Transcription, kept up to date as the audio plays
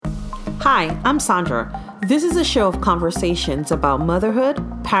Hi, I'm Sandra. This is a show of conversations about motherhood,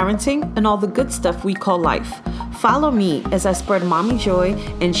 parenting, and all the good stuff we call life. Follow me as I spread mommy joy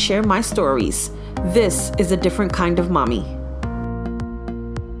and share my stories. This is a different kind of mommy.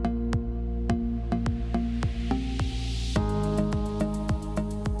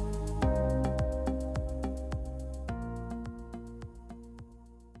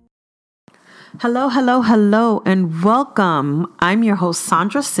 Hello, and welcome. I'm your host,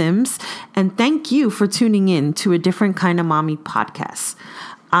 Sandra Sims, and thank you for tuning in to a Different Kind of Mommy podcast.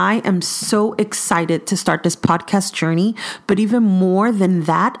 I am so excited to start this podcast journey, but even more than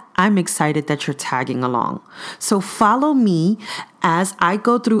that, I'm excited that you're tagging along. So follow me as I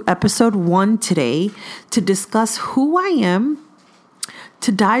go through episode 1 today to discuss who I am,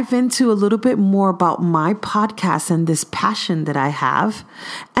 to dive into a little bit more about my podcast and this passion that I have,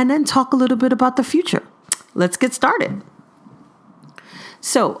 and then talk a little bit about the future. Let's get started.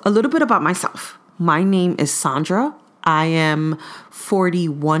 So, a little bit about myself. My name is Sandra. I am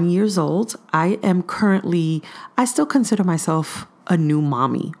 41 years old. I still consider myself a new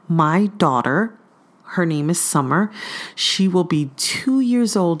mommy. My daughter, her name is Summer. She will be 2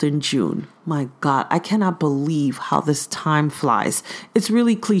 years old in June. My God, I cannot believe how this time flies. It's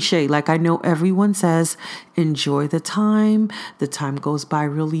really cliche. Like I know everyone says, enjoy the time. The time goes by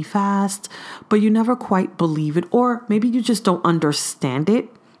really fast, but you never quite believe it. Or maybe you just don't understand it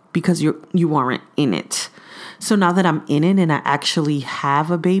because you aren't in it. So now that I'm in it and I actually have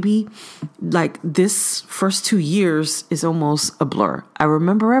a baby, like this first 2 years is almost a blur. I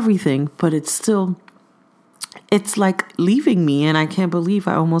remember everything, but it's like leaving me, and I can't believe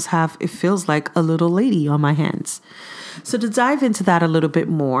I almost have, it feels like a little lady on my hands. So to dive into that a little bit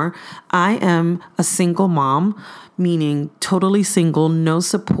more, I am a single mom, meaning totally single, no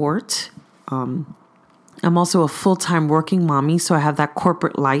support. I'm also a full-time working mommy, so I have that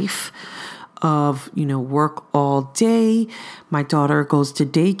corporate life of, work all day. My daughter goes to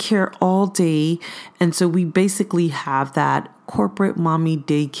daycare all day. And so we basically have that corporate mommy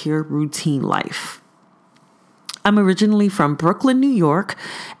daycare routine life. I'm originally from Brooklyn, New York,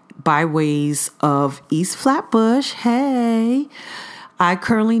 by ways of East Flatbush. Hey, I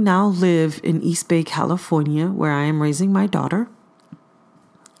currently now live in East Bay, California, where I am raising my daughter.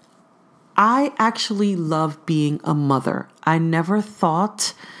 I actually love being a mother. I never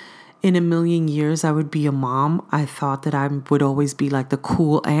thought in a million years I would be a mom. I thought that I would always be like the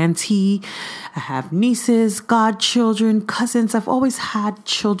cool auntie. I have nieces, godchildren, cousins. I've always had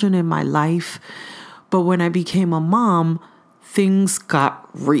children in my life. But when I became a mom, things got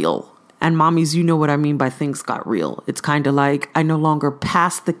real. And mommies, you know what I mean by things got real. It's kind of like I no longer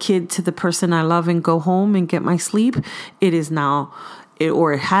pass the kid to the person I love and go home and get my sleep. It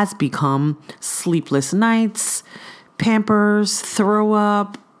has become sleepless nights, Pampers, throw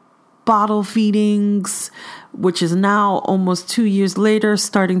up, bottle feedings, which is now almost 2 years later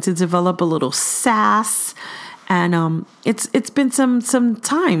starting to develop a little sass. And it's been some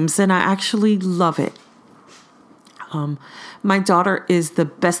times, and I actually love it. My daughter is the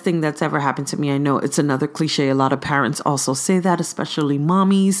best thing that's ever happened to me. I know it's another cliche. A lot of parents also say that, especially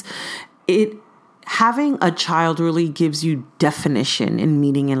mommies. Having a child really gives you definition and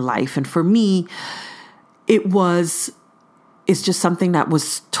meaning in life. And for me, it's just something that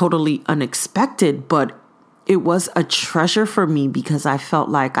was totally unexpected, but it was a treasure for me because I felt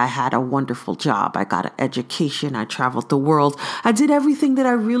like I had a wonderful job. I got an education. I traveled the world. I did everything that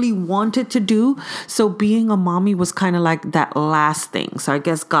I really wanted to do. So being a mommy was kind of like that last thing. So I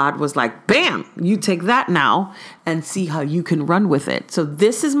guess God was like, bam, you take that now and see how you can run with it. So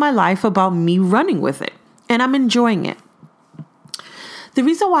this is my life about me running with it, and I'm enjoying it. The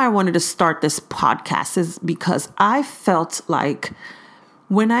reason why I wanted to start this podcast is because I felt like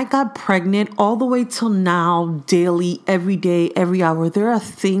when I got pregnant, all the way till now, daily, every day, every hour, there are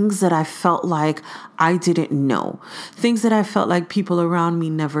things that I felt like I didn't know. Things that I felt like people around me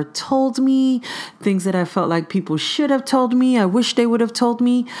never told me. Things that I felt like people should have told me. I wish they would have told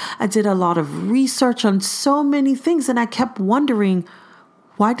me. I did a lot of research on so many things, and I kept wondering,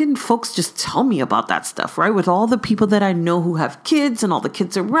 why didn't folks just tell me about that stuff, right? With all the people that I know who have kids and all the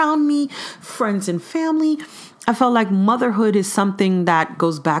kids around me, friends and family, I felt like motherhood is something that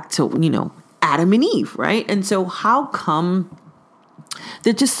goes back to, Adam and Eve, right? And so how come there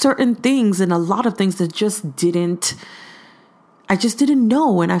are just certain things and a lot of things that I just didn't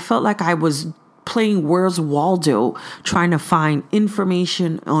know. And I felt like I was playing Where's Waldo, trying to find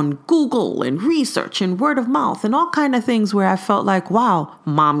information on Google and research and word of mouth and all kind of things where I felt like, wow,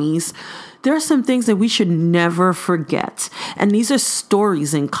 mommies, there are some things that we should never forget. And these are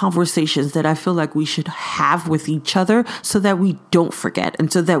stories and conversations that I feel like we should have with each other so that we don't forget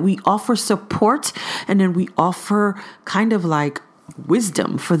and so that we offer support and then we offer kind of like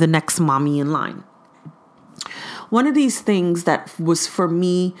wisdom for the next mommy in line. One of these things that was for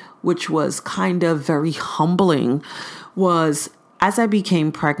me, which was kind of very humbling, was as I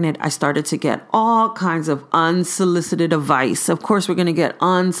became pregnant, I started to get all kinds of unsolicited advice. Of course, we're going to get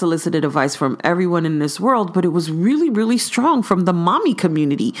unsolicited advice from everyone in this world, but it was really, really strong from the mommy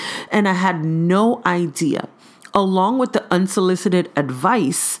community. And I had no idea. Along with the unsolicited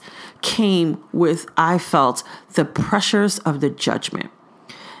advice came with, I felt, the pressures of the judgment.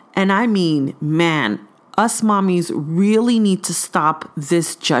 And I mean, man, us mommies really need to stop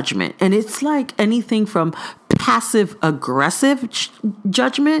this judgment. And it's like anything from passive aggressive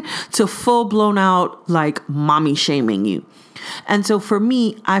judgment to full blown out like mommy shaming you. And so for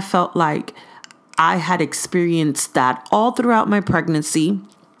me, I felt like I had experienced that all throughout my pregnancy.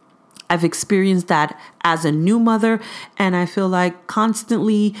 I've experienced that as a new mother, and I feel like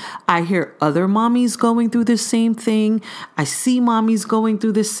constantly I hear other mommies going through the same thing. I see mommies going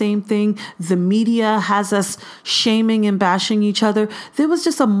through the same thing. The media has us shaming and bashing each other. There was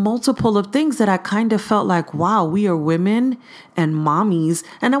just a multiple of things that I kind of felt like, wow, we are women and mommies,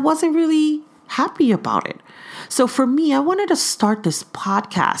 and I wasn't really happy about it. So for me, I wanted to start this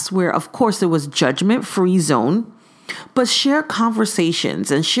podcast where, of course, it was judgment-free zone, but share conversations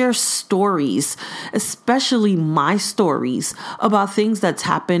and share stories, especially my stories about things that's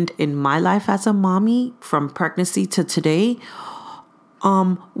happened in my life as a mommy from pregnancy to today,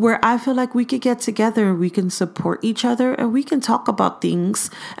 where I feel like we could get together and we can support each other and we can talk about things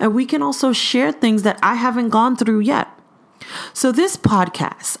and we can also share things that I haven't gone through yet. So this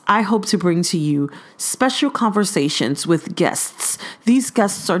podcast, I hope to bring to you special conversations with guests. These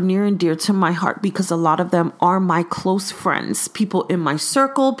guests are near and dear to my heart because a lot of them are my close friends, people in my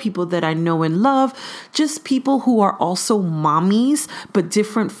circle, people that I know and love, just people who are also mommies, but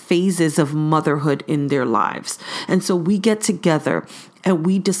different phases of motherhood in their lives. And so we get together and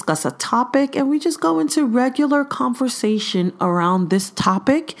we discuss a topic and we just go into regular conversation around this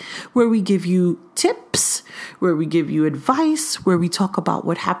topic where we give you tips, where we give you advice, where we talk about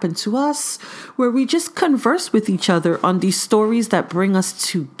what happened to us, where we just converse with each other on these stories that bring us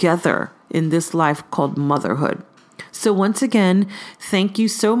together in this life called motherhood. So once again, thank you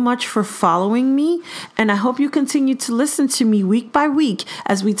so much for following me. And I hope you continue to listen to me week by week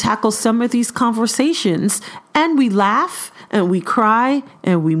as we tackle some of these conversations and we laugh and we cry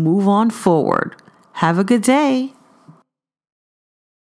and we move on forward. Have a good day.